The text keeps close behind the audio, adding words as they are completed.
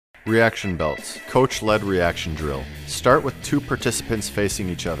Reaction belts. Coach-led reaction drill. Start with 2 participants facing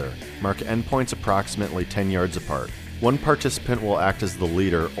each other. Mark endpoints approximately 10 yards apart. One participant will act as the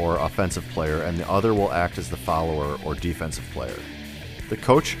leader or offensive player, and the other will act as the follower or defensive player. The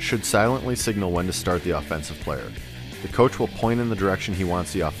coach should silently signal when to start the offensive player. The coach will point in the direction he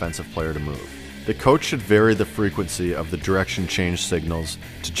wants the offensive player to move. The coach should vary the frequency of the direction change signals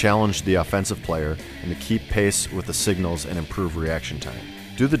to challenge the offensive player and to keep pace with the signals and improve reaction time.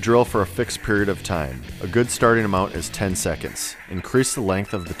 Do the drill for a fixed period of time. A good starting amount is 10 seconds. Increase the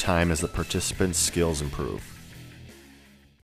length of the time as the participant's skills improve.